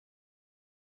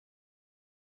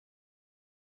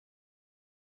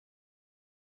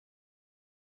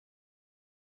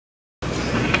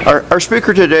Our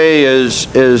speaker today is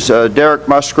Derek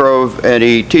Musgrove, and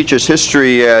he teaches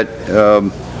history at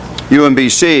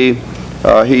UMBC.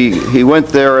 He went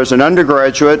there as an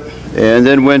undergraduate and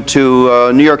then went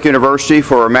to New York University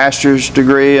for a master's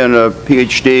degree and a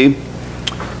PhD.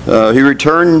 He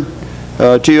returned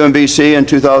to UMBC in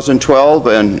 2012,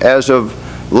 and as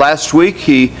of last week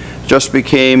he just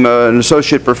became an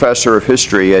associate professor of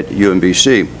history at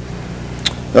UMBC.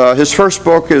 His first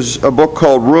book is a book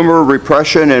called Rumor,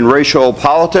 Repression, and Racial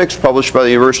Politics, published by the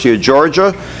University of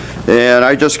Georgia. And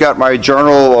I just got my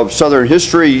Journal of Southern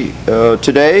History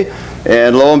today,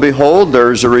 and lo and behold,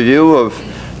 there's a review of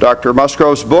Dr.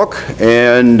 Musgrove's book,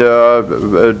 and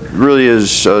it really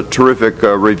is a terrific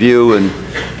review,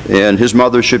 and his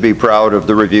mother should be proud of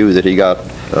the review that he got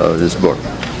his book.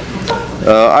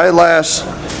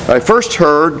 I first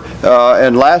heard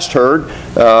and last heard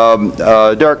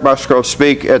Derek Musgrove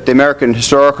speak at the American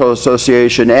Historical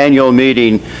Association annual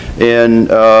meeting in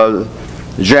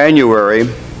January,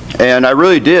 and I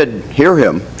really did hear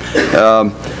him.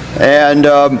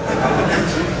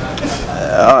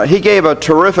 He gave a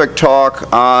terrific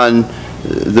talk on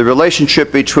the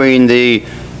relationship between the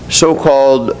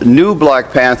so-called new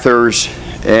Black Panthers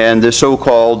and the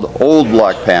so-called old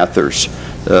Black Panthers.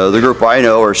 The group I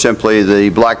know are simply the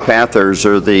Black Panthers,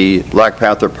 or the Black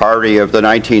Panther Party of the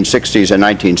 1960s and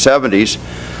 1970s.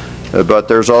 But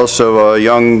there's also a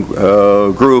young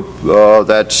group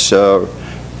that's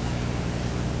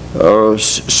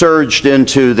surged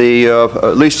into the,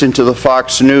 at least into the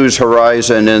Fox News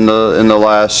horizon in the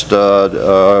last 4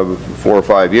 or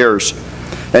 5 years.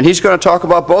 And he's going to talk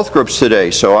about both groups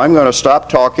today. So I'm going to stop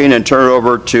talking and turn it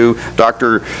over to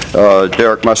Dr.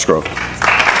 Derek Musgrove.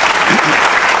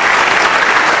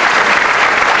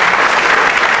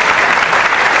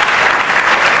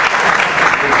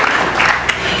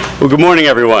 Well, good morning,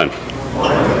 everyone.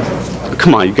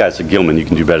 Come on, you guys are Gilman. You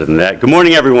can do better than that. Good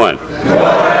morning, everyone. Good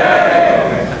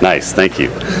morning. Nice, thank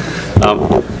you.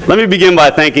 Let me begin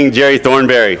by thanking Jerry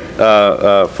Thornbery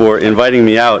for inviting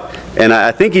me out. And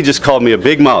I think he just called me a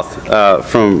big mouth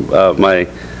from my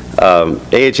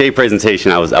AHA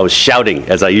presentation. I was shouting,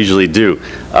 as I usually do.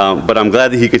 But I'm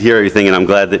glad that he could hear everything, and I'm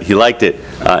glad that he liked it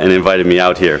and invited me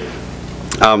out here.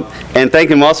 And thank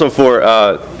him also for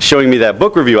showing me that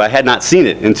book review. I had not seen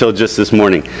it until just this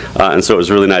morning, and so it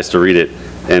was really nice to read it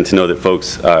and to know that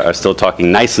folks are still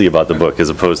talking nicely about the book as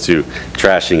opposed to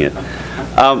trashing it.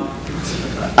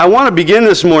 I want to begin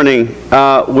this morning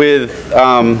with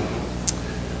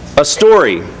a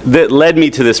story that led me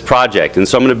to this project. And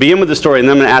so I'm going to begin with the story, and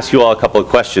then I'm going to ask you all a couple of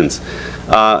questions.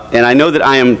 And I know that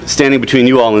I am standing between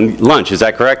you all and lunch. Is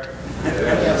that correct?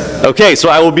 Okay, so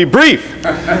I will be brief,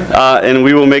 and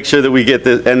we will make sure that we get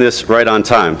end this right on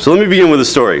time. So let me begin with a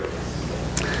story.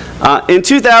 In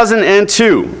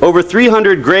 2002, over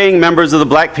 300 graying members of the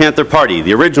Black Panther Party,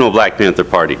 the original Black Panther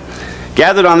Party,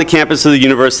 gathered on the campus of the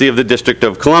University of the District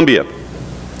of Columbia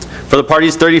for the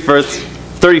party's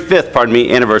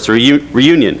 35th anniversary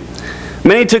reunion.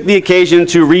 Many took the occasion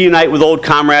to reunite with old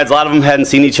comrades. A lot of them hadn't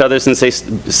seen each other since they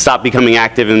stopped becoming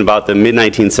active in about the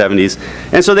mid-1970s.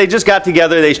 And so they just got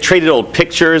together, they traded old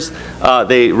pictures,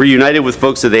 they reunited with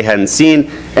folks that they hadn't seen,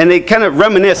 and they kind of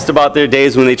reminisced about their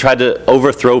days when they tried to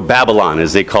overthrow Babylon,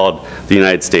 as they called the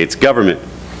United States government.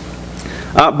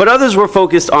 But others were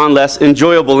focused on less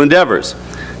enjoyable endeavors,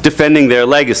 defending their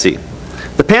legacy.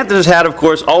 The Panthers had, of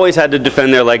course, always had to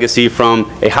defend their legacy from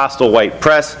a hostile white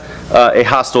press, a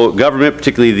hostile government,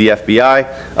 particularly the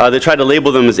FBI. They tried to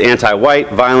label them as anti-white,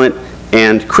 violent,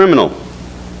 and criminal.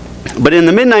 But in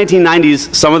the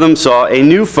mid-1990s, some of them saw a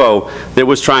new foe that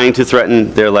was trying to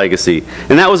threaten their legacy.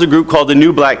 And that was a group called the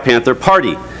New Black Panther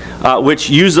Party, which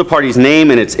used the party's name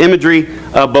and its imagery,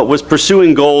 but was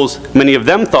pursuing goals many of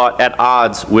them thought at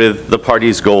odds with the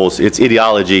party's goals, its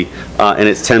ideology, and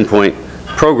its 10-point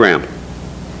program.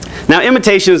 Now,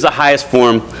 imitation is the highest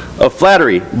form of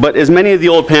flattery, but as many of the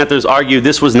old Panthers argued,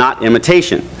 this was not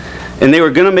imitation. And they were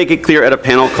going to make it clear at a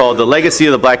panel called The Legacy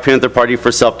of the Black Panther Party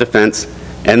for Self-Defense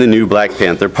and the New Black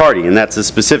Panther Party. And that's a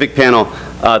specific panel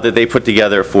that they put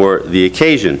together for the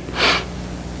occasion.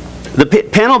 The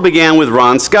panel began with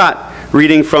Ron Scott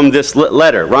reading from this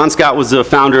letter. Ron Scott was the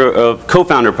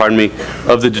co-founder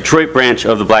of the Detroit branch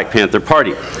of the Black Panther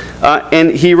Party.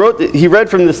 And he read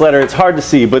from this letter. It's hard to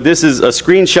see, but this is a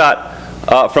screenshot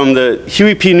from the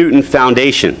Huey P. Newton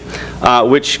Foundation,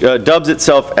 which dubs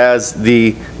itself as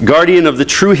the guardian of the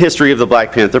true history of the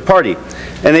Black Panther Party.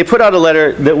 And they put out a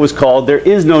letter that was called "There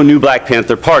is no new Black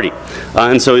Panther Party."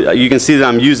 And so you can see that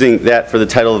I'm using that for the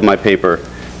title of my paper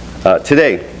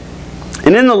today.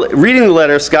 And in reading the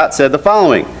letter, Scott said the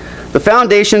following: the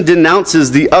foundation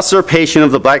denounces the usurpation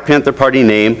of the Black Panther Party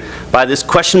name by this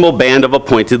questionable band of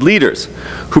appointed leaders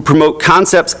who promote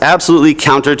concepts absolutely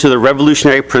counter to the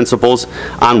revolutionary principles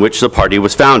on which the party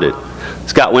was founded.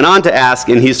 Scott went on to ask,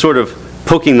 and he's sort of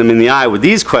poking them in the eye with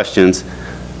these questions,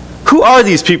 who are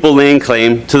these people laying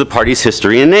claim to the party's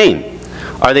history and name?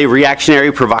 Are they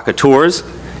reactionary provocateurs,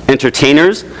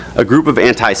 entertainers, a group of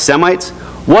anti-Semites?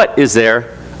 What is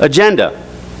their agenda?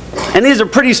 And these are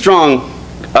pretty strong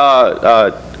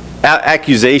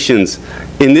accusations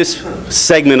in this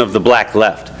segment of the black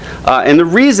left. And the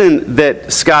reason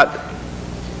that Scott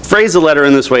phrased the letter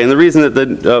in this way, and the reason that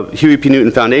the Huey P.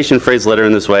 Newton Foundation phrased the letter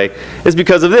in this way, is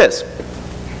because of this.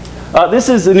 This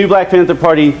is the new Black Panther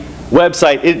Party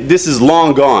website. This is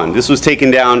long gone. This was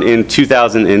taken down in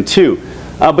 2002.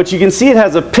 But you can see it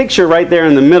has a picture right there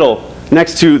in the middle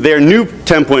next to their new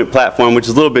 10-point platform, which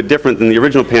is a little bit different than the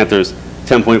original Panthers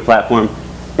 10-point platform.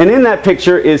 And in that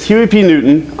picture is Huey P.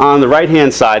 Newton on the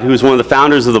right-hand side, who is one of the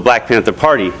founders of the Black Panther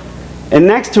Party. And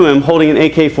next to him, holding an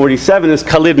AK-47, is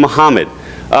Khalid Muhammad,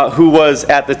 who was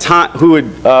at the time,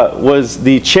 was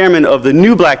the chairman of the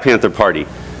new Black Panther Party.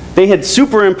 They had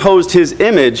superimposed his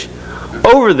image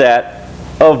over that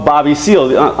of Bobby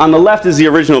Seale. On the left is the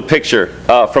original picture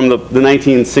from the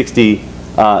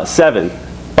 1967.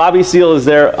 Bobby Seale is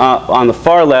there on the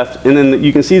far left, and then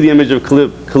you can see the image of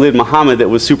Khalid Muhammad that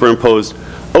was superimposed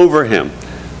over him.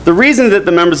 The reason that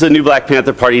the members of the new Black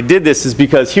Panther Party did this is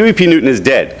because Huey P. Newton is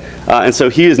dead, and so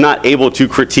he is not able to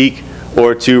critique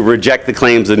or to reject the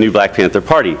claims of the new Black Panther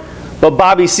Party. But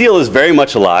Bobby Seale is very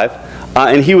much alive,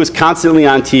 and he was constantly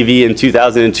on TV in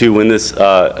 2002 when this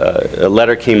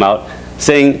letter came out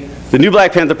saying, the new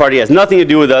Black Panther Party has nothing to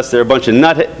do with us. They're a bunch of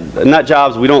nut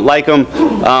jobs. We don't like them.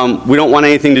 We don't want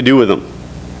anything to do with them.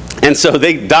 And so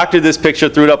they doctored this picture,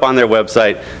 threw it up on their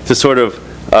website to sort of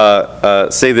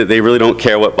say that they really don't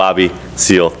care what Bobby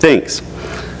Seale thinks.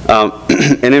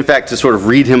 And in fact, to sort of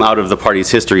read him out of the party's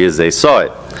history as they saw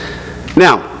it.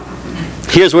 Now,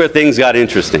 here's where things got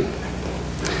interesting.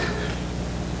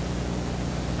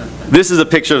 This is a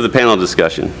picture of the panel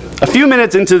discussion. A few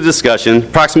minutes into the discussion,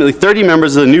 approximately 30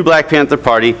 members of the new Black Panther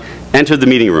Party entered the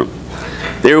meeting room.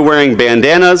 They were wearing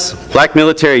bandanas, black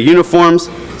military uniforms.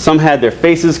 Some had their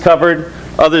faces covered.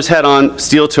 Others had on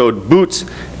steel-toed boots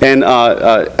and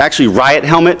actually riot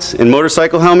helmets and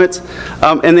motorcycle helmets.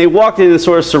 And they walked in and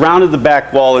sort of surrounded the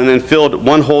back wall and then filled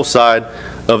one whole side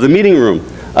of the meeting room.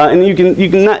 And you can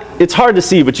not, it's hard to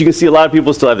see, but you can see a lot of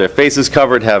people still have their faces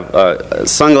covered, have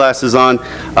sunglasses on.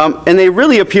 And they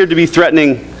really appeared to be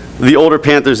threatening the older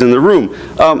Panthers in the room.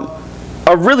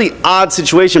 A really odd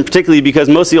situation, particularly because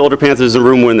most of the older Panthers in the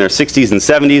room were in their 60s and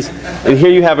 70s. And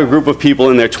here you have a group of people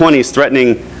in their 20s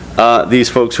threatening these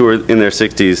folks who are in their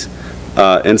 60s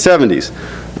and 70s.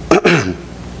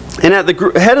 And at the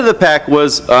head of the pack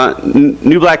was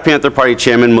new Black Panther Party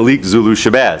Chairman Malik Zulu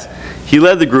Shabazz. He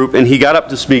led the group and he got up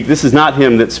to speak. This is not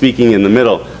him that's speaking in the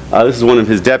middle. This is one of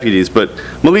his deputies, but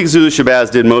Malik Zulu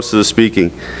Shabazz did most of the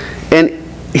speaking. And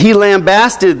he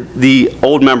lambasted the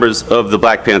old members of the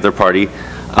Black Panther Party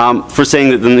for saying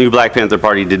that the new Black Panther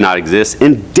Party did not exist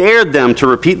and dared them to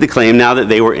repeat the claim now that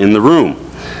they were in the room.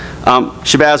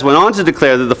 Shabazz went on to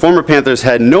declare that the former Panthers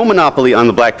had no monopoly on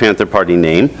the Black Panther Party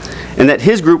name and that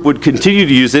his group would continue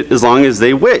to use it as long as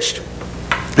they wished.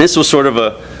 This was sort of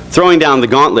a throwing down the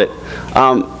gauntlet.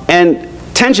 And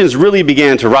tensions really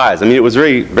began to rise. I mean, it was a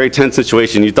very, very tense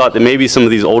situation. You thought that maybe some of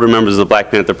these older members of the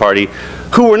Black Panther Party,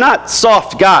 who were not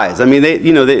soft guys. I mean,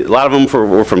 a lot of them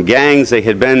were from gangs. They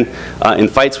had been in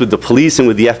fights with the police and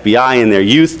with the FBI in their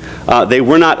youth. They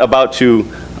were not about to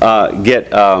get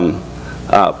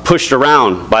pushed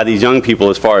around by these young people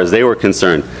as far as they were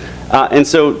concerned. And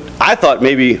so I thought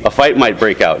maybe a fight might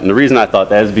break out. And the reason I thought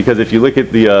that is because if you look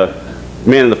at the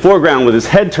man in the foreground with his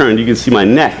head turned, you can see my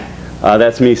neck.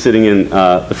 That's me sitting in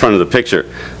the front of the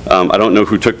picture. I don't know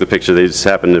who took the picture. They just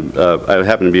happened to, I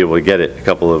happened to be able to get it a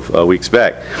couple of weeks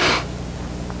back.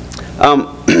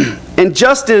 And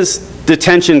just as the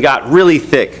tension got really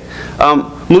thick,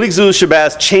 Malik Zulu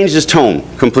Shabazz changed his tone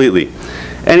completely.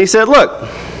 And he said, look,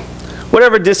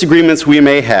 whatever disagreements we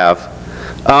may have,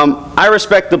 I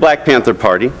respect the Black Panther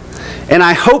Party, and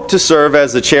I hope to serve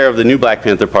as the chair of the new Black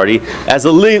Panther Party as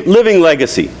a living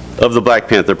legacy of the Black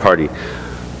Panther Party.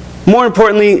 More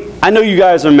importantly, I know you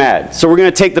guys are mad, so we're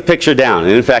going to take the picture down.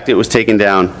 And in fact, it was taken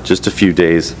down just a few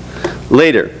days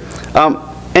later.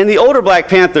 And the older Black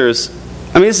Panthers,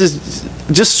 I mean, this is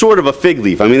just sort of a fig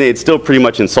leaf. I mean, they had still pretty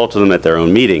much insulted them at their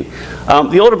own meeting.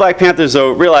 The older Black Panthers,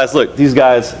 though, realized, look, these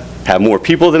guys have more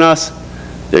people than us.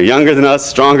 They're younger than us,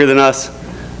 stronger than us.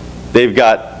 They've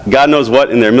got God knows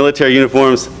what in their military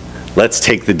uniforms. Let's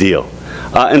take the deal.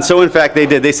 And so, in fact, they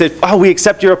did. They said, oh, we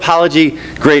accept your apology.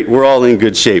 Great, we're all in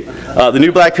good shape. The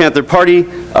new Black Panther Party,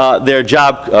 their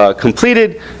job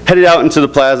completed, headed out into the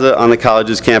plaza on the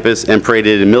college's campus and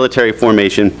paraded in military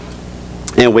formation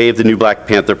and waved the new Black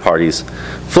Panther Party's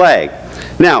flag.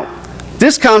 Now,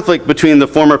 this conflict between the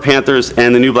former Panthers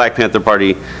and the new Black Panther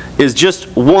Party is just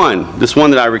one, this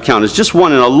one that I recount, is just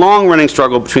one in a long-running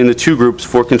struggle between the two groups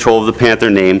for control of the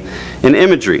Panther name and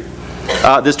imagery.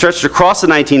 This stretched across the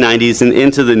 1990s and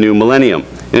into the new millennium,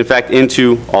 and in fact,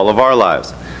 into all of our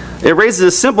lives. It raises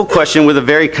a simple question with a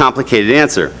very complicated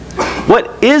answer.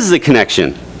 What is the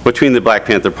connection between the Black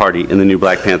Panther Party and the new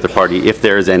Black Panther Party, if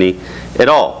there is any at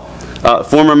all?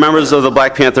 Former members of the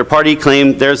Black Panther Party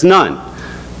claim there's none.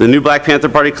 The new Black Panther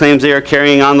Party claims they are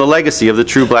carrying on the legacy of the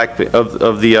true Black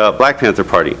Panther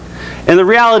Party. And the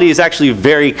reality is actually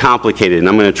very complicated, and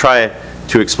I'm going to try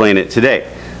to explain it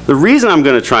today. The reason I'm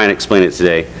going to try and explain it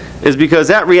today is because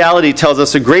that reality tells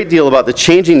us a great deal about the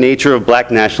changing nature of black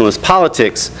nationalist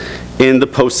politics in the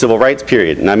post-civil rights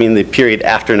period, and I mean the period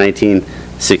after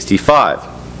 1965.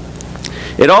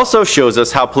 It also shows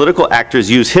us how political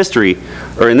actors use history,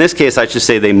 or in this case I should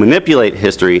say they manipulate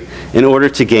history, in order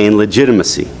to gain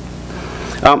legitimacy.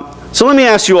 So let me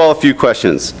ask you all a few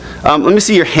questions. Let me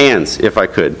see your hands, if I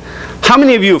could. How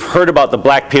many of you have heard about the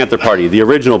Black Panther Party, the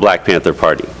original Black Panther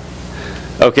Party?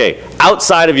 Okay,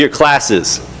 outside of your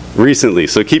classes recently,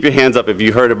 so keep your hands up if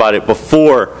you heard about it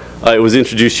before it was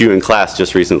introduced to you in class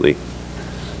just recently.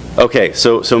 Okay,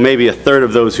 so maybe a third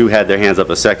of those who had their hands up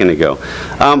a second ago.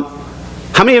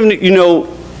 How many of you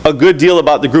know a good deal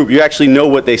about the group? You actually know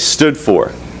what they stood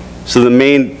for. So the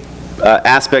main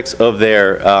aspects of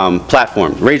their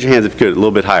platform. Raise your hands if you could, a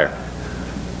little bit higher.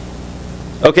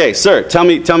 Okay, sir, tell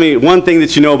me one thing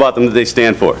that you know about them that they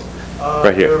stand for.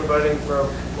 Right here. They were fighting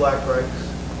for black rights.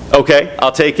 Okay,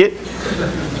 I'll take it.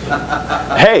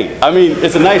 Hey, I mean,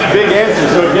 it's a nice big answer,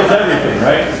 so it gets everything,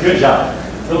 right? Good job.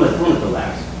 Don't let the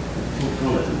last.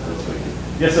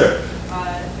 Yes, sir.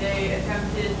 They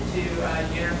attempted to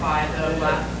unify the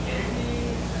black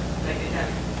community. They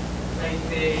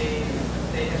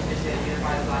attempted to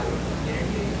unify the black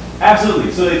community.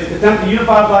 Absolutely. So they attempt to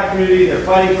unify the black community. They're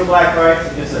fighting for black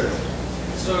rights. Yes, sir.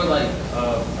 It's sort of like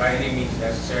by any means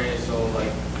necessary. So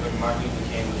like when Martin Luther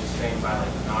King was just saying by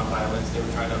like non-violence, they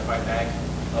were trying to fight back.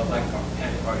 Black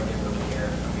Panther Party didn't really care.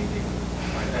 I mean, they would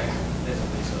fight back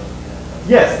physically. So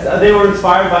yeah. Yes, they were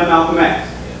inspired by Malcolm X.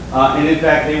 And in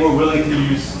fact, they were willing to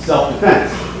use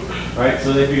self-defense, right?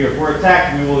 So they figure if we're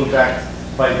attacked, we will in fact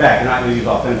fight back. They're not going to use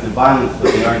offensive violence,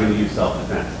 but they are going to use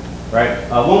self-defense, right?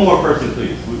 One more person,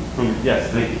 please.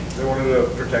 Yes, thank you. They wanted to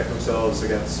protect themselves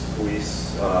against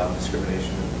police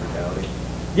discrimination and brutality.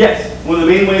 Yes, one of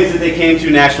the main ways that they came to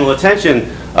national attention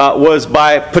was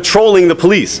by patrolling the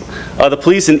police. The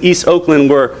police in East Oakland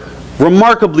were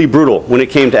remarkably brutal when it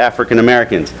came to African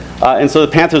Americans. And so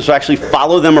the Panthers would actually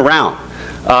follow them around.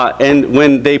 And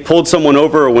when they pulled someone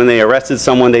over or when they arrested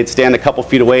someone, they'd stand a couple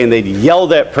feet away and they'd yell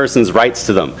that person's rights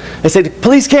to them. They said,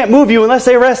 police can't move you unless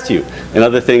they arrest you, and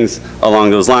other things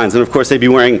along those lines. And of course, they'd be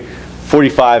wearing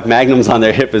 45 Magnums on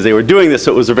their hip as they were doing this,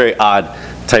 so it was a very odd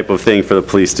type of thing for the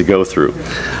police to go through.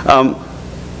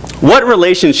 What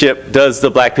relationship does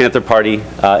the Black Panther Party,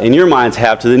 in your minds,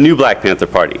 have to the new Black Panther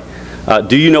Party?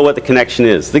 Do you know what the connection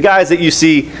is? The guys that you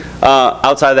see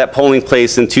outside of that polling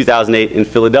place in 2008 in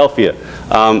Philadelphia,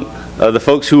 the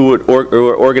folks who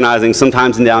were organizing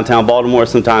sometimes in downtown Baltimore,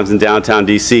 sometimes in downtown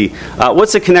DC.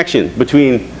 What's the connection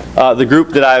between the group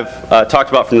that I've talked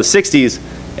about from the 60s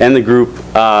and the group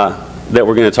that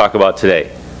we're going to talk about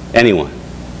today? Anyone?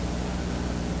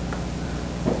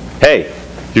 Hey,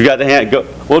 you got the hand. Go.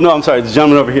 Well, no, I'm sorry. The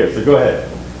gentleman over here. So go ahead.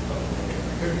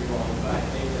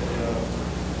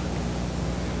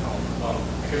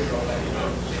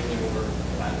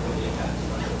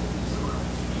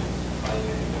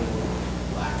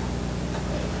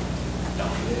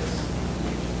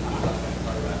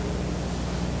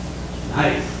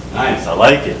 Nice. I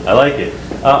like it.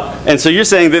 And so you're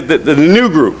saying that the new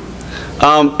group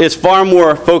is far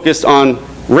more focused on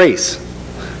race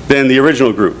than the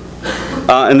original group.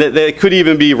 And that they could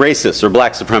even be racist or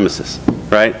black supremacists,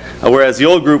 right? Whereas the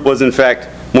old group was in fact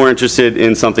more interested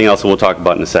in something else that we'll talk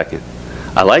about in a second.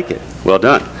 I like it. Well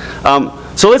done.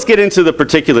 So let's get into the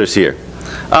particulars here.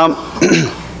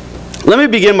 Let me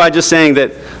begin by just saying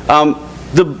that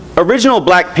the original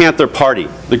Black Panther Party,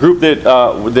 the group that,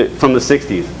 from the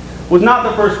 60s, was not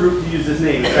the first group to use this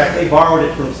name. In fact, they borrowed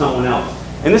it from someone else.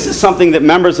 And this is something that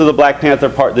members of the Black Panther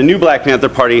Party, the new Black Panther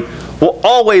Party, will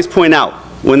always point out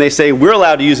when they say we're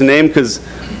allowed to use a name because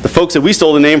the folks that we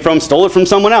stole the name from stole it from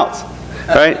someone else,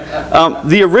 right?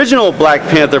 The original Black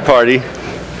Panther Party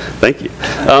Thank you.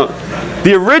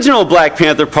 The original Black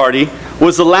Panther Party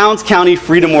was the Lowndes County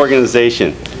Freedom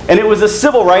Organization, and it was a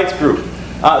civil rights group.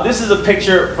 This is a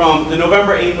picture from the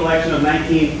November 8th election of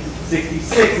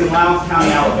 1966 in Lowndes County,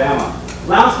 Alabama.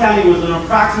 Lowndes County was an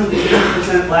approximately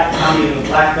 80% black county in the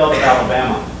Black Belt of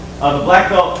Alabama. The Black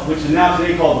Belt, which is now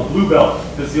today called the Blue Belt,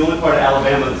 because it's the only part of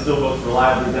Alabama that still votes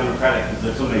reliably Democratic because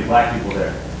there's so many black people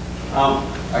there.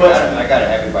 I got to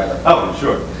have you by the phone. Oh,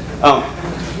 sure. Lowndes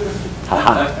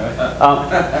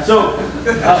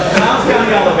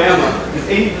County, Alabama is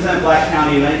 80% black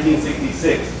county in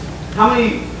 1966. How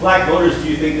many black voters do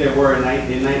you think there were in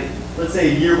let's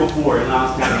say a year before in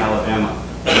Lowndes County, Alabama?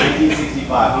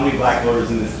 1965, how many black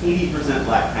voters in this 80%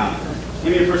 black county?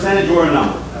 Give me a percentage or a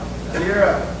number.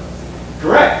 0.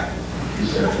 Correct.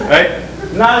 Right?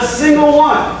 Not a single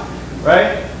one.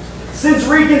 Right? Since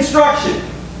Reconstruction.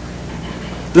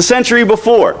 The century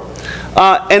before.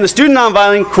 And the Student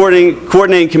Nonviolent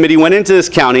Coordinating Committee went into this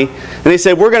county and they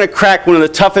said, we're going to crack one of the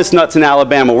toughest nuts in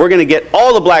Alabama. We're going to get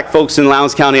all the black folks in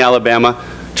Lowndes County, Alabama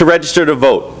to register to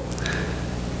vote.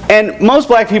 And most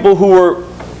black people who were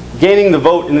gaining the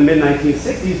vote in the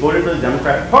mid-1960s voted for the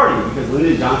Democratic Party because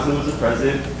Lyndon Johnson was the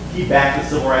president. He backed the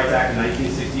Civil Rights Act in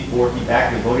 1964. He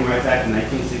backed the Voting Rights Act in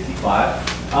 1965.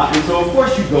 And so, of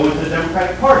course, you go into the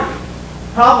Democratic Party.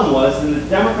 Problem was that the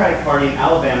Democratic Party in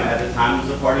Alabama at the time was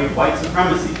the party of white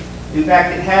supremacy. In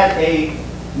fact, it had a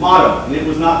motto, and it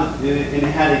was not, and it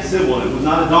had a symbol, and it was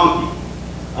not a donkey.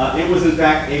 It was, in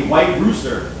fact, a white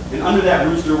rooster, and under that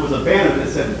rooster was a banner that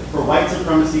said, "For white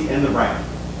supremacy and the right."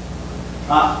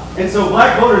 And so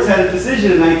black voters had a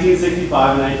decision in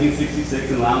 1965 and 1966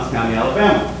 in Lowndes County,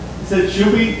 Alabama. They said,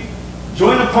 should we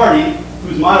join a party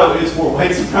whose motto is for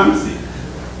white supremacy?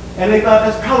 And they thought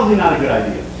that's probably not a good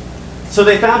idea. So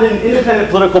they founded an independent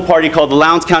political party called the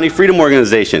Lowndes County Freedom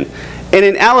Organization. And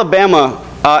in Alabama,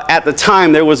 at the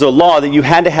time, there was a law that you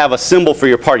had to have a symbol for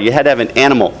your party. You had to have an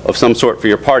animal of some sort for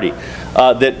your party.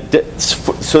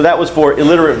 So that was for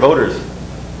illiterate voters,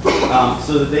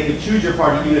 so that they could choose your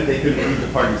party even if they couldn't read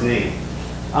the party's name.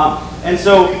 And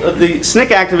so the SNCC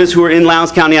activists who were in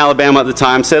Lowndes County, Alabama at the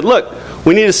time said, look,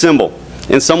 we need a symbol.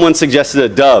 And someone suggested a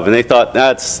dove, and they thought,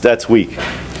 that's weak.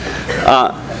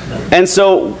 And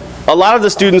so a lot of the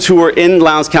students who were in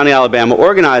Lowndes County, Alabama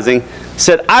organizing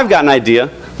said, I've got an idea.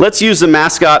 Let's use the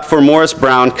mascot for Morris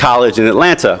Brown College in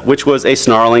Atlanta, which was a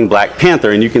snarling Black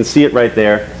Panther. And you can see it right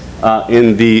there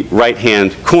in the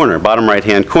right-hand corner, bottom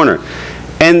right-hand corner.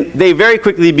 And they very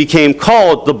quickly became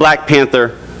called the Black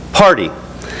Panther Party.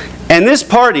 And this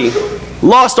party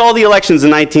lost all the elections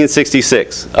in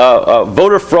 1966.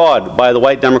 Voter fraud by the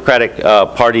white Democratic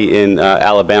Party in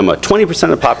Alabama, 20% of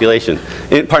the population,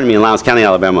 in Lowndes County,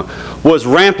 Alabama, was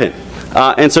rampant.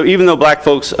 And so even though black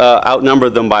folks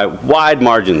outnumbered them by wide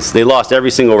margins, they lost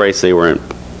every single race they were in.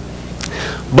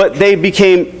 But they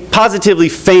became positively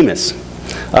famous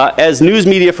as news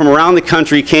media from around the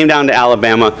country came down to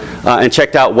Alabama and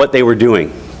checked out what they were doing.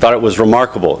 Thought it was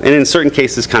remarkable, and in certain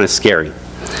cases kind of scary.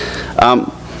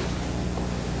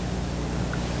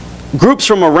 Groups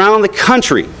from around the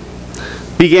country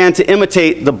began to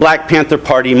imitate the Black Panther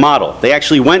Party model. They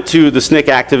actually went to the SNCC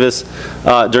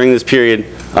activists during this period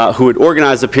who had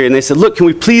organized the period, and they said, look, can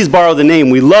we please borrow the name?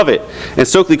 We love it. And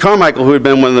Stokely Carmichael, who had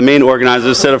been one of the main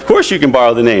organizers, said, of course you can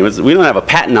borrow the name. We don't have a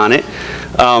patent on it.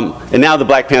 And now the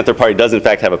Black Panther Party does, in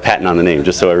fact, have a patent on the name,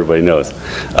 just so everybody knows.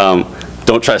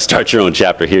 Don't try to start your own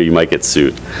chapter here. You might get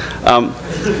sued.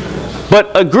 But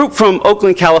a group from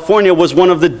Oakland, California was one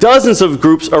of the dozens of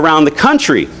groups around the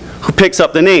country who picks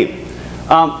up the name.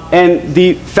 And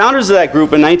the founders of that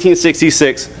group in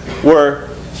 1966 were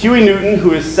Huey Newton,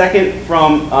 who is second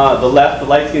from the left, the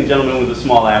light-skinned gentleman with the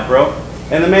small afro.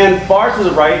 And the man far to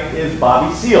the right is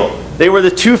Bobby Seale. They were the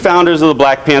two founders of the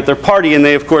Black Panther Party, and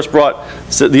they, of course, brought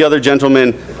the other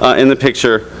gentleman in the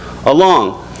picture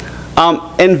along.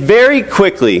 And very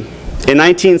quickly, in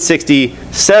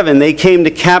 1967, they came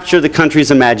to capture the country's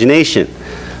imagination.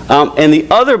 And the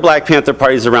other Black Panther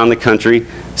parties around the country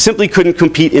simply couldn't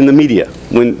compete in the media.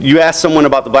 When you ask someone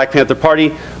about the Black Panther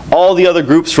Party, all the other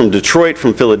groups from Detroit,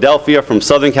 from Philadelphia, from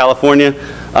Southern California,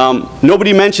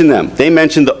 nobody mentioned them. They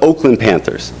mentioned the Oakland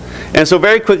Panthers. And so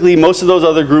very quickly, most of those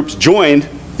other groups joined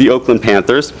the Oakland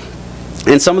Panthers,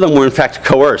 and some of them were in fact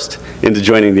coerced into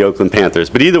joining the Oakland Panthers.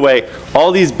 But either way,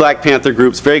 all these Black Panther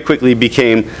groups very quickly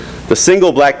became the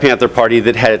single Black Panther Party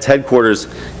that had its headquarters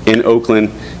in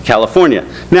Oakland, California.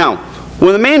 Now, one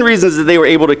of the main reasons that they were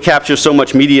able to capture so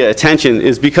much media attention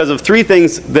is because of three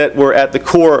things that were at the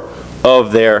core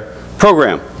of their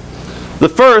program. The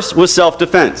first was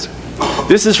self-defense.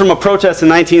 This is from a protest in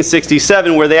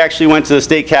 1967 where they actually went to the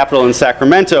state capitol in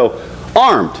Sacramento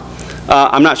armed.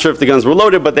 I'm not sure if the guns were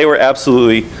loaded, but they were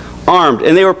absolutely armed.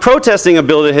 And they were protesting a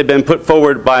bill that had been put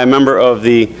forward by a member of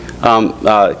the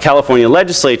California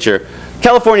legislature.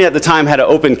 California at the time had an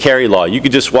open carry law. You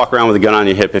could just walk around with a gun on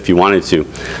your hip if you wanted to.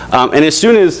 And as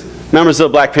soon as members of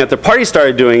the Black Panther Party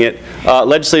started doing it,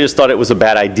 legislators thought it was a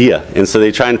bad idea. And so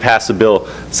they tried and pass a bill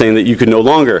saying that you could no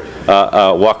longer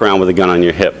walk around with a gun on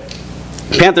your hip.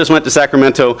 Panthers went to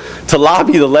Sacramento to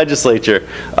lobby the legislature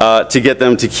to get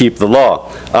them to keep the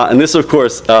law. And this, of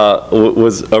course,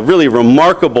 was a really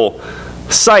remarkable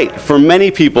sight for many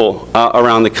people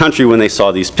around the country when they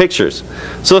saw these pictures.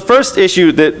 So the first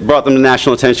issue that brought them to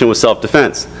national attention was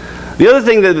self-defense. The other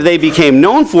thing that they became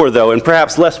known for, though, and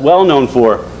perhaps less well known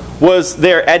for, was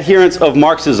their adherence of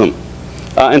Marxism,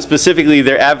 and specifically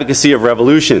their advocacy of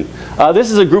revolution. This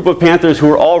is a group of Panthers who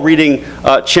were all reading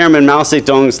Chairman Mao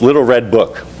Zedong's Little Red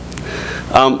Book.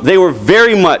 They were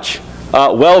very much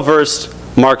well-versed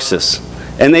Marxists,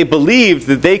 and they believed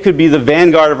that they could be the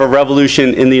vanguard of a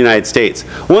revolution in the United States.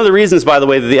 One of the reasons, by the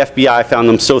way, that the FBI found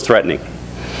them so threatening.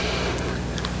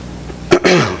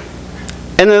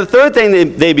 And then the third thing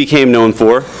that they became known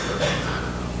for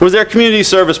was their community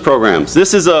service programs.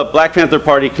 This is a Black Panther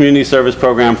Party community service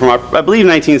program from, I believe,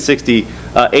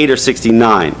 1968 or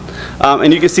 69.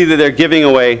 And you can see that they're giving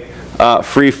away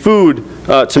free food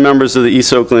to members of the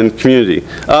East Oakland community.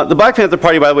 The Black Panther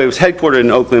Party, by the way, was headquartered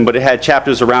in Oakland, but it had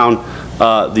chapters around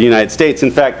the United States. In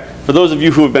fact, for those of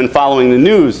you who have been following the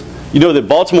news, you know that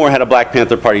Baltimore had a Black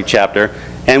Panther Party chapter,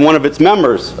 and one of its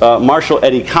members, Marshal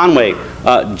Eddie Conway,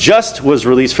 just was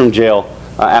released from jail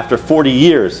after 40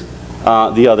 years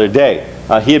the other day.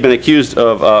 He had been accused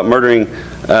of murdering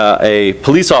a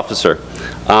police officer,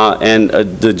 and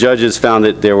the judges found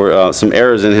that there were some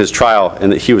errors in his trial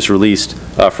and that he was released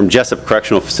from Jessup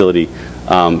Correctional Facility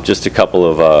just a couple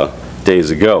of days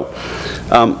ago.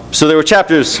 So there were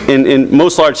chapters in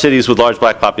most large cities with large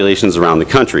black populations around the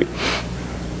country.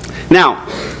 Now,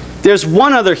 there's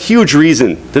one other huge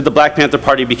reason that the Black Panther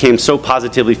Party became so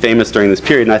positively famous during this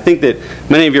period, and I think that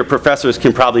many of your professors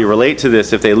can probably relate to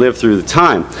this if they lived through the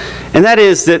time, and that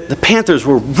is that the Panthers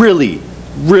were really,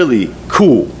 really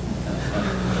cool.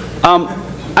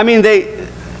 I mean,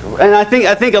 I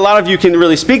think a lot of you can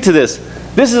really speak to this.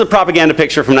 This is a propaganda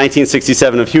picture from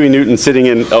 1967 of Huey Newton sitting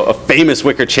in a famous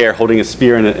wicker chair holding a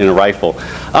spear and a rifle.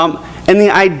 And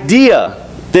the idea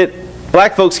that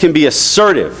black folks can be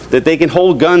assertive, that they can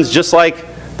hold guns just like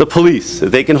the police, that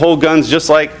they can hold guns just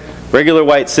like regular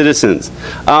white citizens,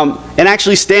 and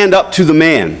actually stand up to the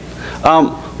man,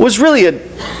 was really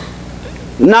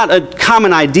not a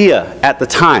common idea at the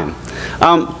time.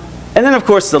 And then, of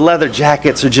course, the leather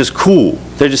jackets are just cool.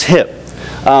 They're just hip.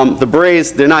 The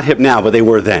berets, they're not hip now, but they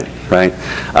were then, right?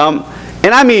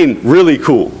 And I mean really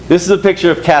cool. This is a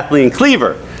picture of Kathleen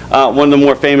Cleaver, one of the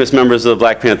more famous members of the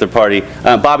Black Panther Party.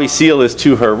 Bobby Seale is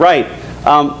to her right.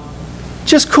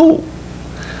 Just cool.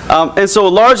 And so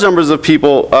large numbers of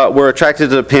people were attracted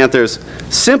to the Panthers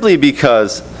simply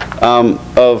because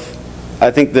of,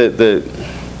 I think, the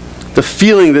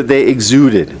feeling that they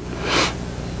exuded.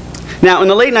 Now, in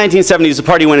the late 1970s, the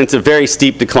party went into very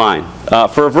steep decline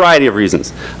for a variety of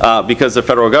reasons. Because the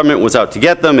federal government was out to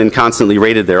get them and constantly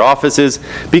raided their offices,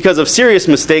 because of serious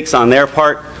mistakes on their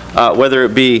part, whether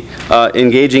it be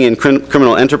engaging in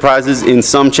criminal enterprises in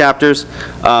some chapters,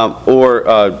 or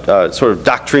sort of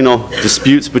doctrinal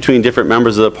disputes between different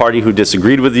members of the party who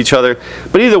disagreed with each other.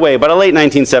 But either way, by the late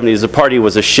 1970s, the party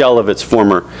was a shell of its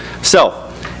former self.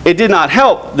 It did not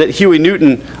help that Huey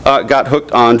Newton got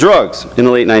hooked on drugs in the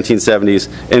late 1970s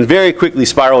and very quickly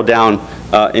spiraled down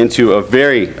into a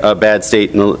very bad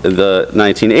state in the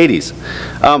 1980s.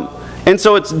 And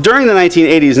so it's during the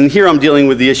 1980s, and here I'm dealing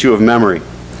with the issue of memory.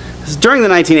 It's during the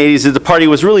 1980s that the party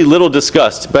was really little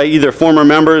discussed by either former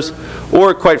members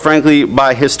or, quite frankly,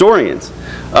 by historians.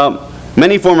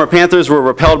 Many former Panthers were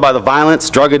repelled by the violence,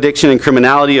 drug addiction, and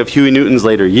criminality of Huey Newton's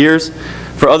later years.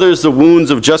 For others, the wounds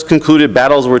of just concluded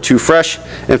battles were too fresh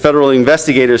and federal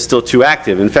investigators still too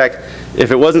active. In fact,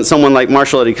 if it wasn't someone like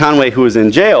Marshal Eddie Conway who was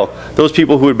in jail, those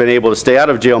people who had been able to stay out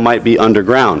of jail might be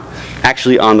underground,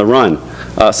 actually on the run.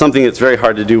 Something that's very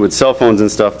hard to do with cell phones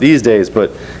and stuff these days,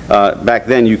 but back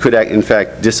then you could, in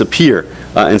fact, disappear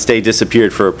and stay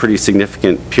disappeared for a pretty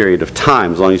significant period of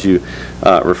time, as long as you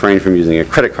refrain from using a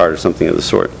credit card or something of the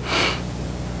sort.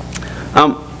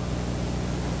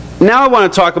 Now I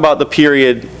want to talk about the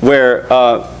period where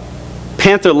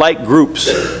Panther-like groups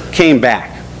came back.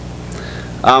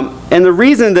 And the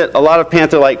reason that a lot of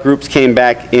Panther-like groups came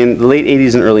back in the late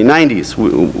 80s and early 90s,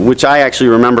 which I actually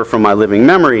remember from my living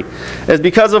memory, is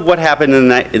because of what happened in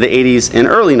the 80s and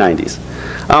early 90s.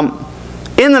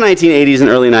 In the 1980s and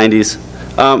early 90s,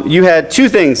 you had two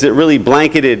things that really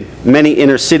blanketed many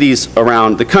inner cities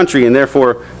around the country, and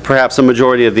therefore perhaps a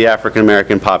majority of the African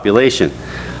American population.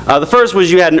 The first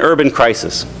was you had an urban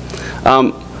crisis.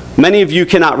 Many of you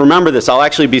cannot remember this. I'll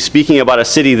actually be speaking about a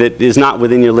city that is not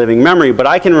within your living memory, but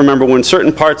I can remember when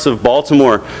certain parts of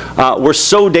Baltimore were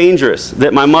so dangerous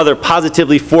that my mother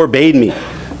positively forbade me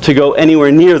to go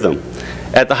anywhere near them.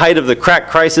 At the height of the crack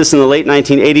crisis in the late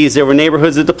 1980s, there were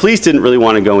neighborhoods that the police didn't really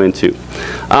want to go into.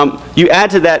 You add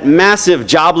to that massive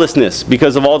joblessness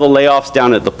because of all the layoffs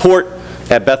down at the port,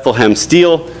 at Bethlehem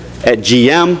Steel, at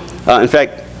GM. In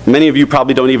fact, many of you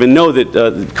probably don't even know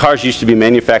that cars used to be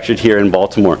manufactured here in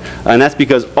Baltimore. And that's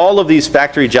because all of these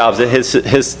factory jobs that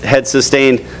had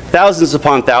sustained thousands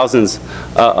upon thousands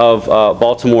of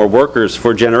Baltimore workers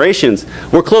for generations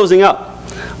were closing up.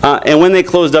 And when they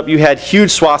closed up, you had huge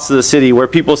swaths of the city where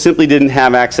people simply didn't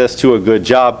have access to a good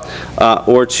job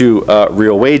or to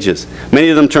real wages. Many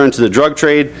of them turned to the drug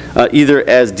trade, either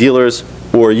as dealers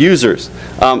or users.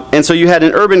 And so you had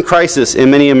an urban crisis in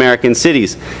many American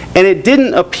cities. And it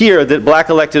didn't appear that black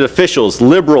elected officials,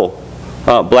 liberal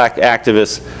black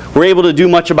activists, were able to do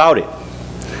much about it.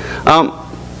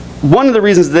 One of the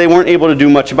reasons they weren't able to do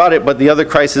much about it, but the other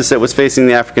crisis that was facing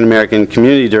the African American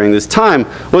community during this time,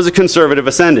 was a conservative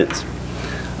ascendance.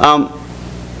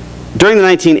 During the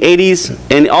 1980s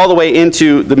and all the way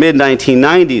into the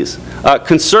mid-1990s,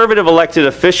 conservative elected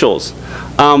officials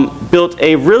built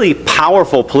a really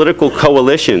powerful political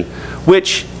coalition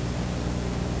which,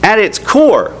 at its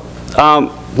core,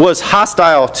 was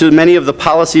hostile to many of the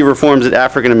policy reforms that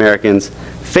African Americans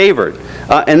favored.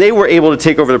 And they were able to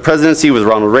take over the presidency with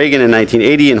Ronald Reagan in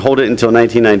 1980 and hold it until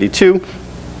 1992.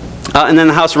 And then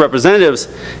the House of Representatives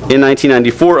in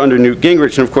 1994 under Newt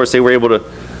Gingrich, and of course they were able to,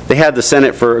 they had the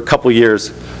Senate for a couple years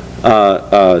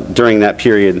during that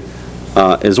period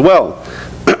as well.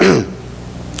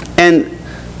 And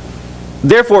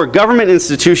therefore, government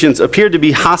institutions appeared to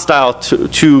be hostile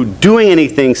to doing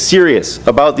anything serious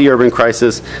about the urban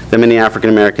crisis that many African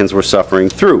Americans were suffering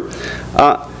through.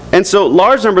 And so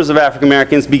large numbers of African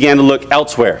Americans began to look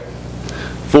elsewhere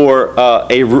for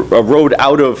a road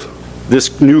out of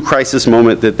this new crisis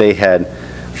moment that they had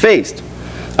faced.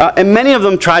 And many of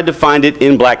them tried to find it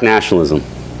in black nationalism.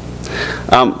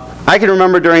 I can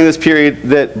remember during this period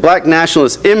that black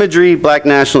nationalist imagery, black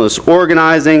nationalist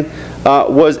organizing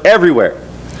was everywhere.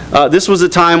 This was a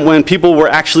time when people were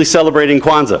actually celebrating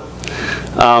Kwanzaa.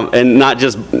 And not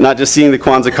just seeing the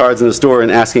Kwanzaa cards in the store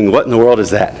and asking, what in the world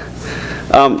is that?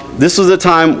 This was a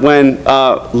time when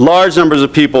large numbers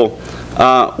of people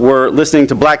were listening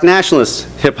to black nationalist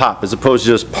hip-hop as opposed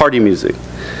to just party music.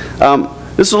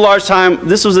 This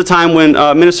was a time when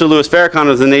Minister Louis Farrakhan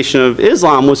of the Nation of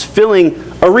Islam was filling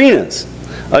arenas.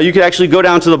 You could actually go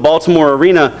down to the Baltimore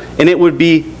arena and it would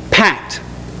be packed,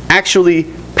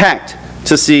 actually packed,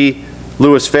 to see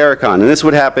Louis Farrakhan. And this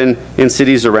would happen in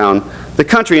cities around the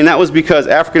country, and that was because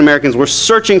African Americans were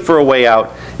searching for a way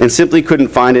out and simply couldn't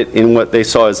find it in what they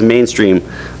saw as mainstream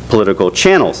political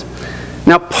channels.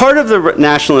 Now, part of the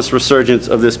nationalist resurgence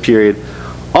of this period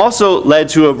also led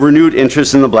to a renewed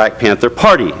interest in the Black Panther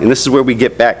Party, and this is where we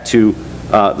get back to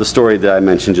the story that I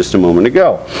mentioned just a moment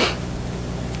ago.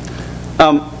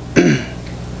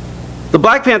 The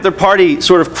Black Panther Party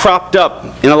sort of cropped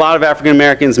up in a lot of African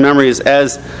Americans' memories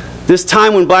as this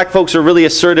time when black folks are really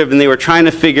assertive and they were trying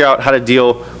to figure out how to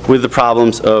deal with the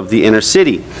problems of the inner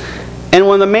city. And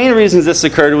one of the main reasons this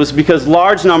occurred was because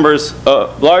large numbers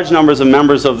of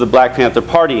members of the Black Panther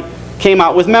Party came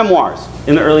out with memoirs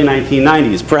in the early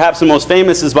 1990s. Perhaps the most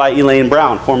famous is by Elaine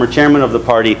Brown, former chairman of the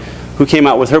party, who came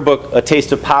out with her book, A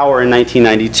Taste of Power, in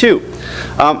 1992.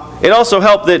 It also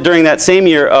helped that during that same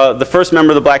year, the first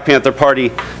member of the Black Panther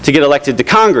Party to get elected to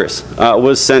Congress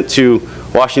was sent to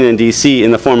Washington, D.C.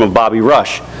 in the form of Bobby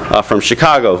Rush from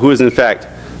Chicago, who is in fact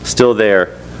still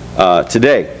there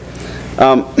today.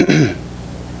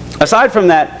 Aside from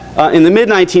that, in the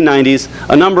mid-1990s,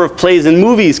 a number of plays and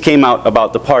movies came out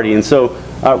about the party. And so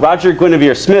Roger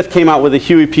Guinevere Smith came out with a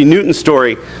Huey P. Newton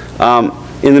story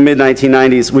in the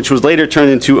mid-1990s, which was later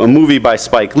turned into a movie by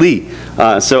Spike Lee.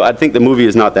 So I think the movie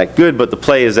is not that good, but the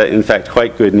play is in fact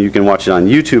quite good, and you can watch it on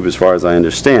YouTube as far as I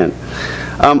understand.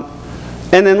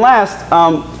 And then last,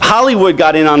 Hollywood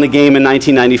got in on the game in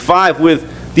 1995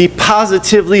 with the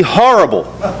positively horrible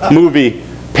movie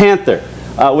Panther,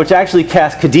 which actually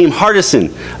cast Kadeem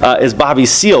Hardison as Bobby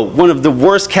Seale, one of the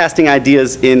worst casting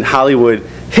ideas in Hollywood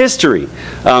history.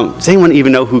 Does anyone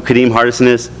even know who Kadeem Hardison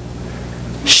is?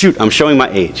 Shoot, I'm showing my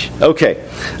age. Okay.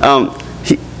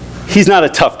 He's not a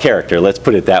tough character, let's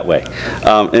put it that way.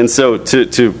 And so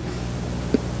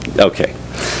okay.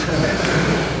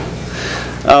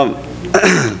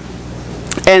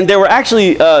 And there were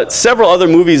actually several other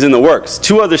movies in the works.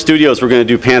 2 other studios were going to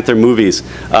do Panther movies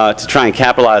to try and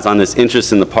capitalize on this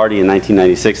interest in the party in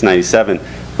 1996, 97.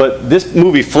 But this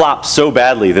movie flopped so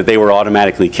badly that they were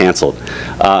automatically canceled.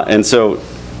 And so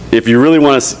if you really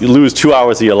want to lose 2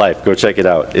 hours of your life, go check it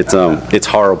out. It's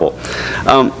horrible.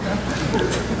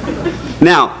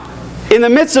 Now, in the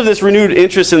midst of this renewed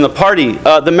interest in the party,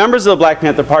 the members of the Black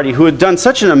Panther Party, who had done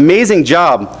such an amazing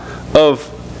job of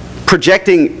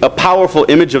projecting a powerful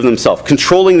image of themselves,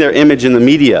 controlling their image in the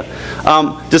media,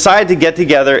 decided to get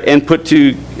together and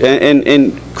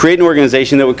create an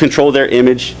organization that would control their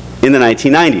image in the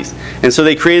 1990s. And so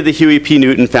they created the Huey P.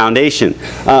 Newton Foundation,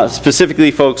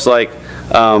 specifically folks like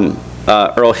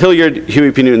Earl Hilliard,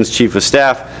 Huey P. Newton's chief of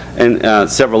staff, and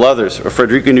several others, or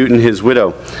Frederica Newton, his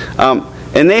widow.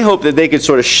 And they hoped that they could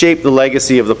sort of shape the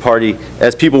legacy of the party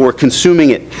as people were consuming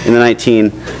it in the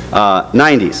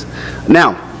 1990s.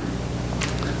 Now,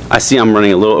 I see I'm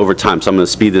running a little over time, so I'm going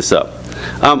to speed this up.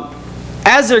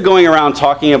 As they're going around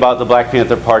talking about the Black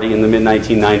Panther Party in the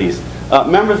mid-1990s,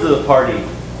 members of the party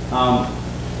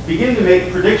begin to make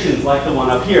predictions like the one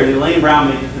up here. And Elaine Brown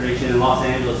made the prediction in Los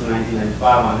Angeles in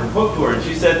 1995 on her book tour. And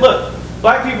she said, look,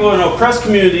 black people are an oppressed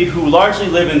community who largely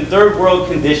live in third world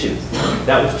conditions.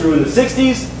 That was true in the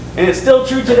 60s, and it's still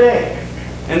true today.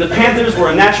 And the Panthers were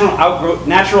a natural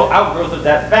outgrowth of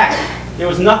that fact. There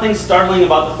was nothing startling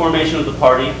about the formation of the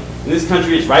party, and this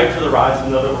country is ripe for the rise of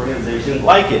another organization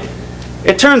like it.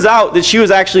 It turns out that she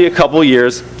was actually a couple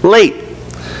years late.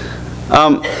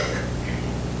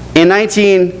 In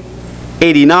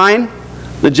 1989,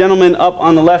 the gentleman up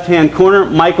on the left-hand corner,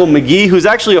 Michael McGee, who's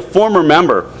actually a former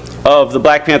member of the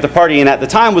Black Panther Party and at the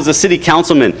time was a city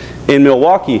councilman in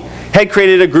Milwaukee, had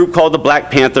created a group called the Black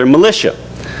Panther Militia.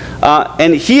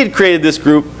 And he had created this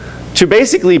group to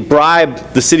basically bribe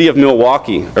the city of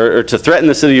Milwaukee, or to threaten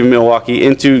the city of Milwaukee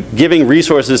into giving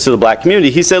resources to the black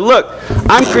community. He said, look,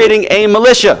 I'm creating a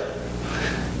militia.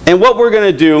 And what we're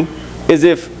going to do is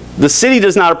if the city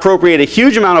does not appropriate a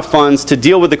huge amount of funds to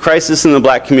deal with the crisis in the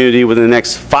black community within the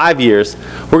next 5 years,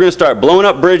 we're going to start blowing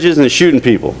up bridges and shooting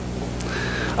people.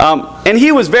 And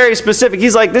he was very specific.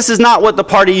 He's like, this is not what the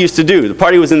party used to do. The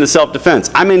party was into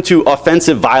self-defense. I'm into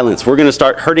offensive violence. We're going to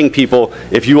start hurting people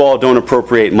if you all don't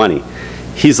appropriate money.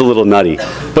 He's a little nutty.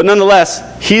 But nonetheless,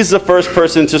 he's the first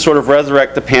person to sort of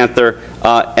resurrect the Panther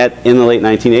in the late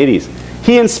 1980s.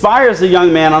 He inspires the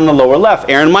young man on the lower left,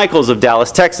 Aaron Michaels of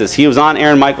Dallas, Texas. He was on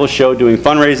Aaron Michaels' show doing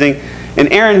fundraising.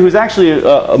 And Aaron, who's actually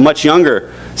much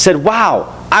younger, said,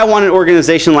 wow, I want an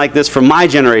organization like this for my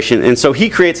generation. And so he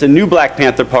creates a new Black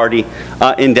Panther Party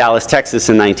in Dallas, Texas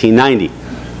in 1990.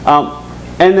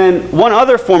 And then one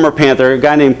other former Panther, a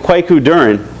guy named Kwaku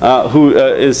Duran, who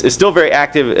is still very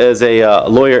active as a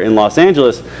lawyer in Los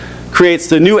Angeles, creates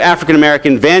the new African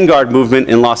American Vanguard movement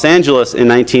in Los Angeles in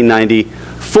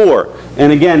 1994.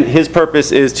 And again, his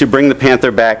purpose is to bring the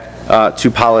Panther back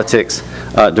to politics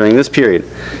during this period.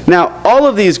 Now, all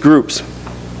of these groups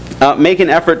make an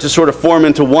effort to sort of form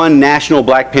into one national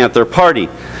Black Panther Party.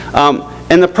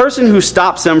 And the person who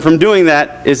stops them from doing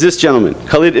that is this gentleman,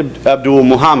 Khalid Abdul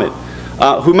Muhammad,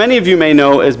 who many of you may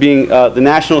know as being the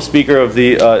national speaker of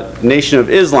the Nation of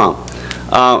Islam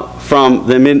from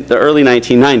the early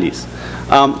 1990s.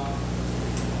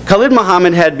 Khalid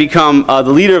Muhammad had become the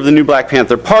leader of the new Black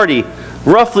Panther Party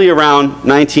roughly around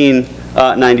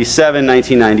 1997,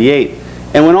 1998.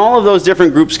 And when all of those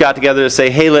different groups got together to say,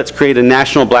 hey, let's create a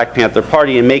national Black Panther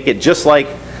Party and make it just like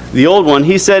the old one,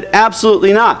 he said,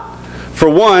 absolutely not. For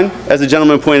one, as the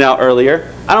gentleman pointed out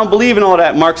earlier, I don't believe in all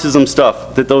that Marxism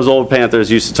stuff that those old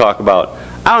Panthers used to talk about.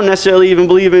 I don't necessarily even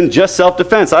believe in just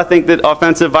self-defense. I think that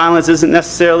offensive violence isn't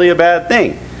necessarily a bad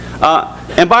thing.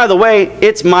 And by the way,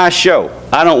 it's my show.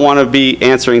 I don't want to be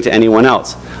answering to anyone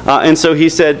else. And so he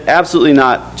said absolutely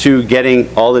not to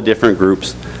getting all the different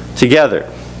groups together.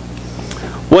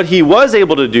 What he was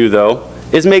able to do, though,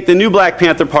 is make the new Black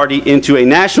Panther Party into a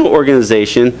national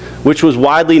organization which was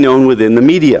widely known within the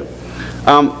media.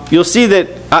 You'll see that,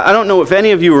 I don't know if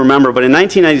any of you remember, but in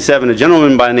 1997, a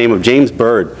gentleman by the name of James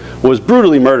Byrd was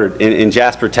brutally murdered in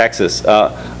Jasper, Texas.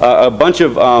 A bunch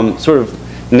of sort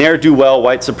of ne'er-do-well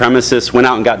white supremacists went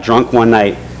out and got drunk one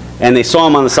night, and they saw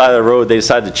him on the side of the road. They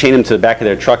decided to chain him to the back of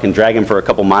their truck and drag him for a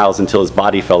couple miles until his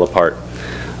body fell apart.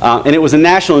 And it was a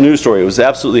national news story. It was an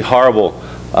absolutely horrible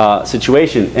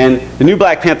situation. And the new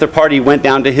Black Panther Party went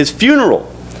down to his funeral,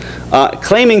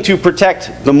 claiming to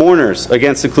protect the mourners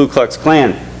against the Ku Klux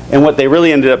Klan. And what they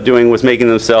really ended up doing was making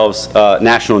themselves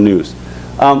national news.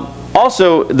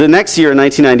 Also, the next year, in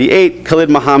 1998, Khalid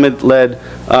Muhammad led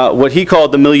what he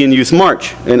called the Million Youth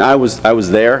March. And I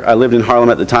was there. I lived in Harlem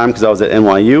at the time because I was at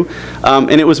NYU.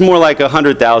 And it was more like a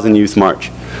 100,000 youth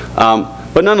march.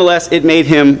 But nonetheless, it made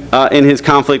him, in his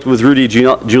conflict with Rudy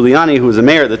Giuliani, who was the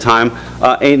mayor at the time,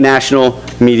 a national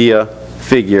media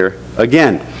figure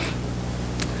again.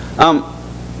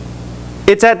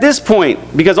 It's at this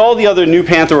point, because all the other new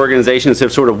Panther organizations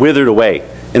have sort of withered away,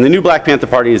 and the new Black Panther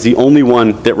Party is the only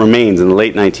one that remains in the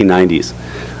late 1990s.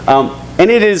 And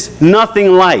it is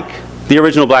nothing like the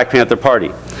original Black Panther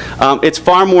Party. It's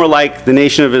far more like the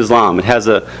Nation of Islam. It has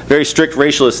a very strict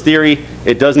racialist theory.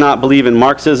 It does not believe in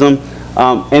Marxism.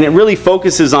 And it really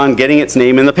focuses on getting its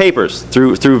name in the papers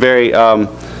through very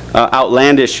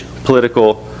outlandish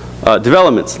political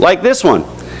developments, like this one.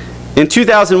 In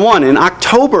 2001, in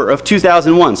October of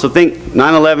 2001, so think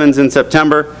 9/11's in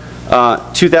September,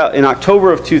 in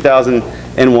October of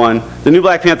 2001, the new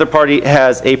Black Panther Party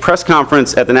has a press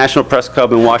conference at the National Press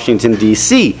Club in Washington,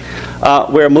 D.C.,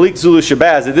 where Malik Zulu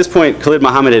Shabazz, at this point Khalid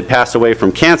Muhammad had passed away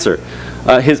from cancer.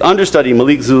 His understudy,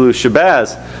 Malik Zulu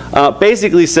Shabazz,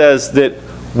 basically says that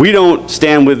we don't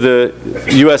stand with the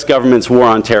U.S. government's war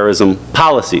on terrorism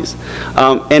policies.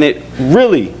 And it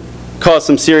really caused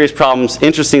some serious problems,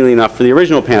 interestingly enough, for the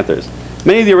original Panthers.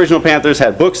 Many of the original Panthers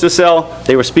had books to sell.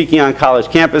 They were speaking on college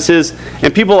campuses.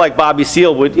 And people like Bobby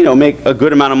Seale would, make a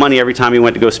good amount of money every time he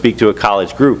went to go speak to a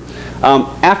college group.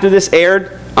 After this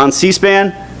aired on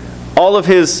C-SPAN, all of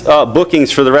his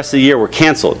bookings for the rest of the year were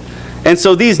canceled. And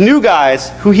so these new guys,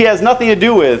 who he has nothing to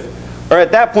do with, are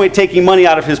at that point taking money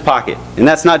out of his pocket. And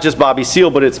that's not just Bobby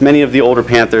Seale, but it's many of the older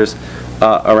Panthers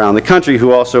around the country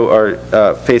who also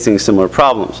are facing similar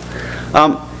problems.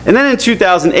 And then in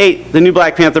 2008, the new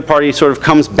Black Panther Party sort of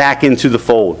comes back into the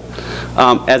fold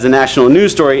as a national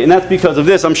news story. And that's because of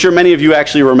this. I'm sure many of you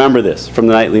actually remember this from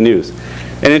the nightly news.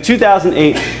 And in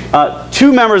 2008,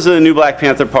 two members of the new Black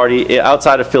Panther Party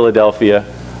outside of Philadelphia,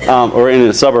 or in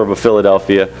a suburb of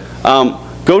Philadelphia,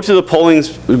 go to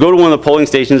one of the polling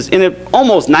stations in an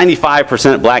almost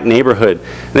 95% black neighborhood.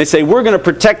 And they say, we're going to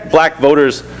protect black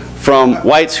voters from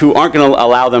whites who aren't going to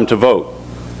allow them to vote.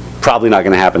 Probably not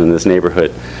going to happen in this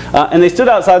neighborhood. And they stood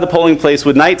outside the polling place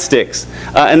with nightsticks.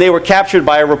 And they were captured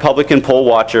by a Republican poll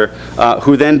watcher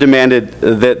who then demanded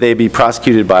that they be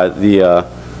prosecuted by the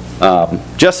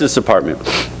Justice Department.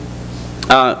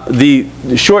 The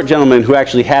short gentleman who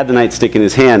actually had the nightstick in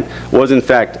his hand was in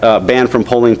fact banned from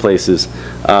polling places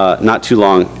not too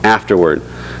long afterward,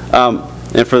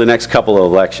 and for the next couple of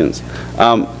elections.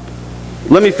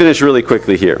 Let me finish really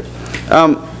quickly here.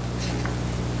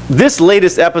 This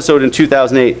latest episode in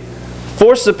 2008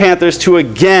 forced the Panthers to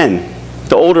again,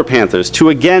 the older Panthers, to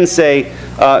again say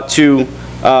to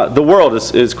the world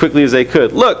as quickly as they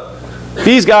could, look,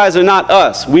 these guys are not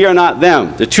us, we are not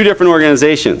them. They're two different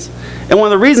organizations. And one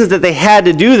of the reasons that they had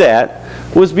to do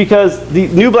that was because the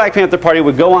new Black Panther Party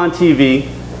would go on TV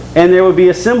and there would be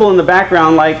a symbol in the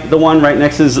background like the one right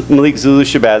next to Malik Zulu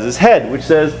Shabazz's head, which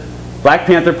says Black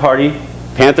Panther Party,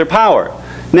 Panther Power.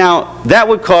 Now, that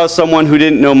would cause someone who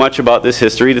didn't know much about this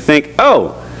history to think,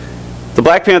 oh, the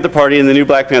Black Panther Party and the new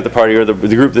Black Panther Party, or the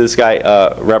group that this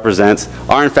guy represents,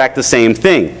 are in fact the same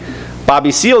thing.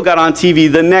 Bobby Seale got on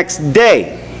TV the next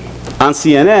day on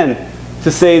CNN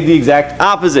to say the exact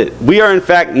opposite. We are in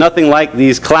fact nothing like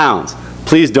these clowns.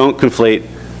 Please don't conflate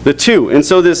the two. And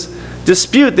so this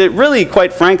dispute that really,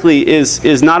 quite frankly,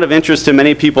 is not of interest to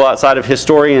many people outside of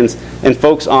historians and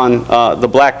folks on the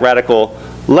black radical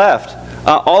left,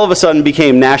 all of a sudden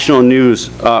became national news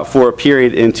for a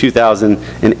period in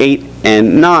 2008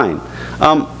 and 9.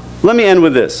 Let me end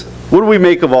with this. What do we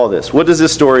make of all this? What does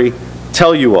this story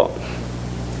tell you all?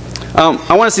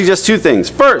 I want to suggest two things.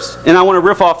 First, and I want to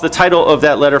riff off the title of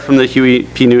that letter from the Huey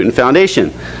P. Newton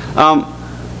Foundation.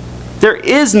 There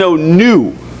is no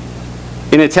new,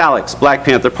 in italics, Black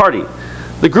Panther Party.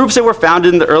 The groups that were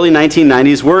founded in the early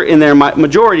 1990s were, in their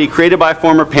majority, created by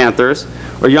former Panthers,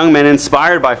 or young men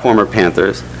inspired by former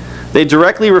Panthers. They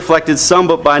directly reflected some,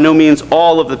 but by no means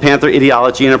all, of the Panther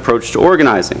ideology and approach to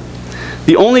organizing.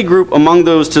 The only group among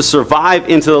those to survive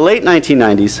into the late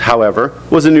 1990s, however,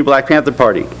 was the new Black Panther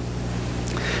Party.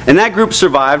 And that group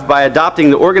survived by adopting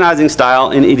the organizing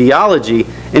style and ideology,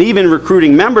 and even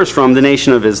recruiting members from the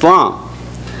Nation of Islam.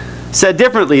 Said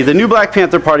differently, the new Black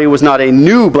Panther Party was not a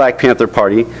new Black Panther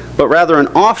Party, but rather an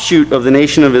offshoot of the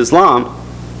Nation of Islam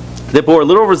that bore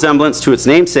little resemblance to its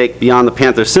namesake beyond the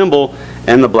Panther symbol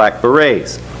and the black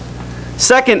berets.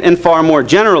 Second, and far more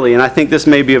generally, and I think this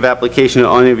may be of application to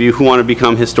any of you who want to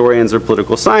become historians or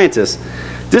political scientists,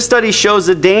 this study shows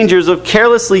the dangers of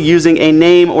carelessly using a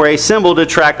name or a symbol to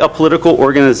track a political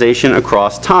organization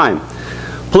across time.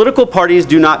 Political parties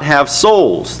do not have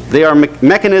souls. They are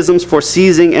mechanisms for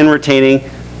seizing and retaining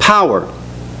power.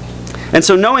 And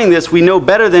so knowing this, we know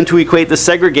better than to equate the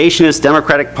segregationist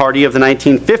Democratic Party of the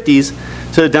 1950s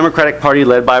to the Democratic Party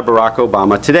led by Barack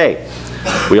Obama today.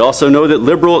 We also know that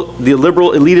the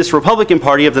liberal elitist Republican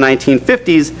Party of the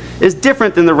 1950s is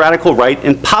different than the radical right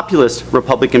and populist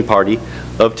Republican Party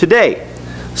of today.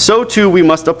 So too we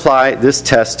must apply this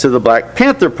test to the Black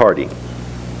Panther Party.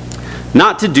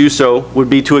 Not to do so would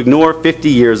be to ignore 50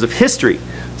 years of history,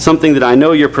 something that I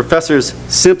know your professors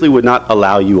simply would not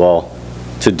allow you all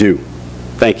to do.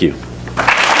 Thank you. We do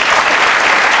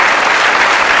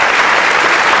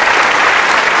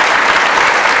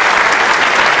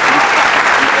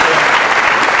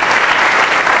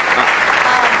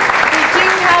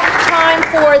have time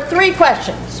for 3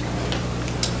 questions.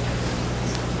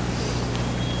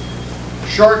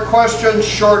 Short questions,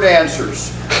 short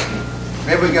answers.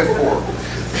 Maybe we get 4.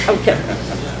 Okay.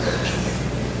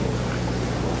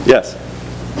 Yes.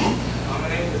 My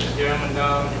name is Gilman,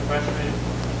 your freshman.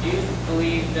 Do you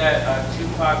believe that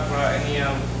Tupac brought any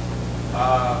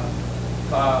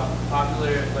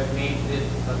popular, like made the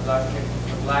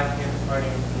Black Panther Party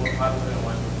more popular than it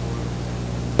was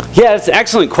before? Yeah, it's an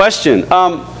excellent question.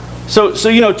 So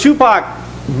you know, Tupac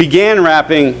began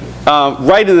rapping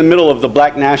right in the middle of the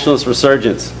Black nationalist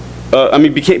resurgence. I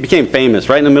mean, became famous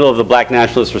right in the middle of the Black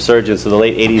nationalist resurgence of the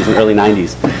late 80s and early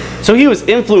 90s. So he was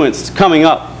influenced coming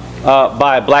up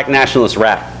by Black nationalist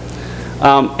rap.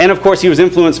 And of course, he was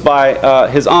influenced by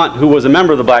his aunt, who was a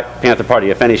member of the Black Panther Party,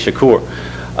 Afeni Shakur.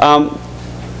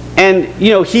 And you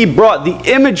know, he brought the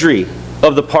imagery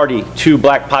of the party to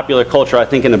Black popular culture, I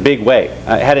think, in a big way.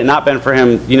 Had it not been for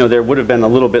him, you know, there would have been a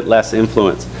little bit less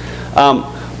influence.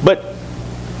 But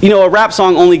you know, a rap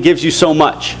song only gives you so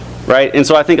much, right? And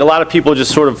so I think a lot of people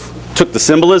just sort of took the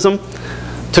symbolism,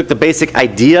 took the basic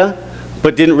idea,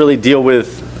 but didn't really deal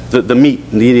with the meat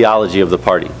and the ideology of the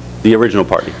party, the original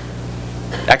party.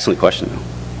 Excellent question, though.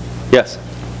 Yes?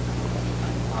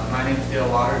 My name is Dale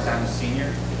Waters. I'm a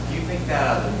senior. Do you think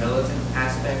that the militant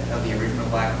aspect of the original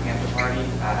Black Panther Party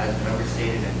has been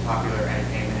overstated in popular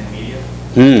entertainment and media?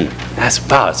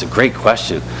 That's a great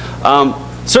question.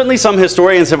 Certainly some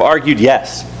historians have argued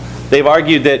yes. They've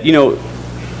argued that, you know,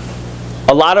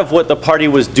 a lot of what the party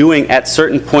was doing at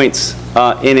certain points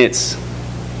in its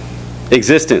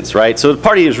existence, right? So the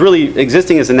party is really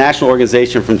existing as a national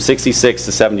organization from 66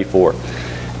 to 74.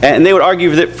 And they would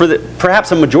argue that for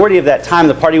perhaps a majority of that time,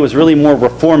 the party was really more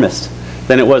reformist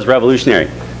than it was revolutionary.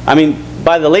 I mean,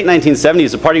 by the late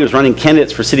 1970s, the party was running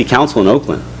candidates for city council in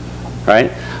Oakland, right?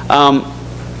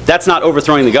 That's not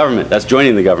overthrowing the government, that's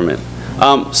joining the government.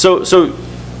 So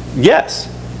yes.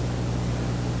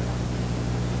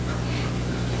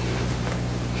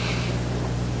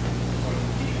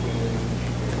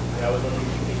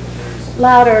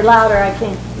 Louder, louder, I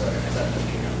can't. Do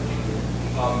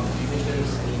you think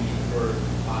there's any need for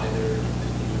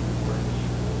either the new or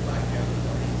the Black Panther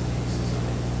Party in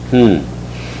society?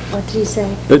 What did he say?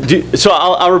 So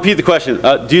I'll repeat the question.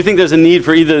 Do you think there's a need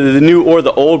for either the new or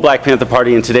the old Black Panther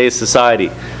Party in today's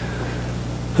society?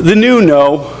 The new,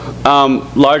 no.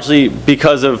 Largely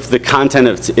because of the content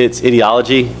of its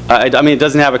ideology. I mean, it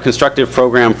doesn't have a constructive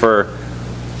program for...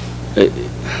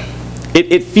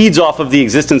 It feeds off of the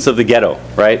existence of the ghetto,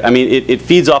 right? I mean, it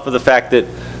feeds off of the fact that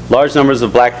large numbers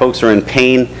of black folks are in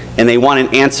pain and they want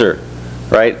an answer,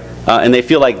 right? And they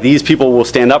feel like these people will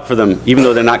stand up for them even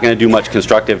though they're not going to do much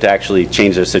constructive to actually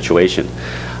change their situation.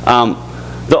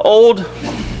 The old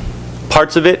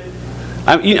parts of it,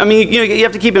 I mean, you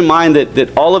have to keep in mind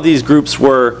that all of these groups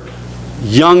were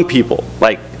young people,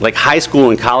 like high school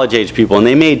and college age people, and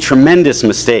they made tremendous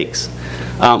mistakes,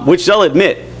 which they'll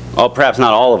admit. Oh, perhaps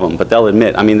not all of them, but they'll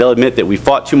admit. I mean, they'll admit that we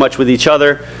fought too much with each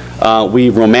other. We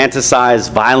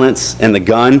romanticized violence and the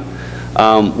gun.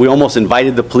 We almost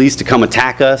invited the police to come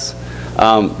attack us.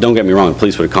 Don't get me wrong, the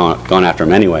police would have gone after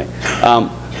them anyway.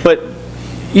 But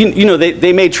you know,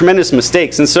 they made tremendous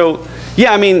mistakes. And so,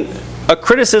 yeah, I mean, a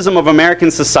criticism of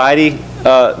American society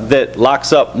that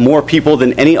locks up more people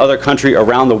than any other country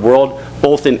around the world,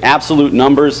 both in absolute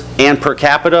numbers and per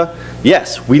capita,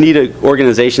 yes, we need an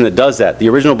organization that does that. The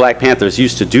original Black Panthers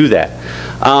used to do that.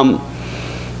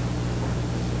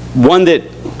 One that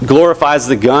glorifies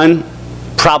the gun,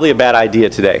 probably a bad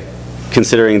idea today,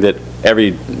 considering that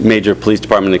every major police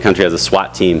department in the country has a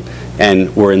SWAT team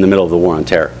and we're in the middle of the war on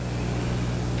terror.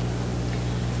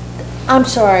 I'm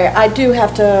sorry, I do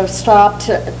have to stop.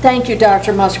 Thank you,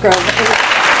 Dr. Musgrove.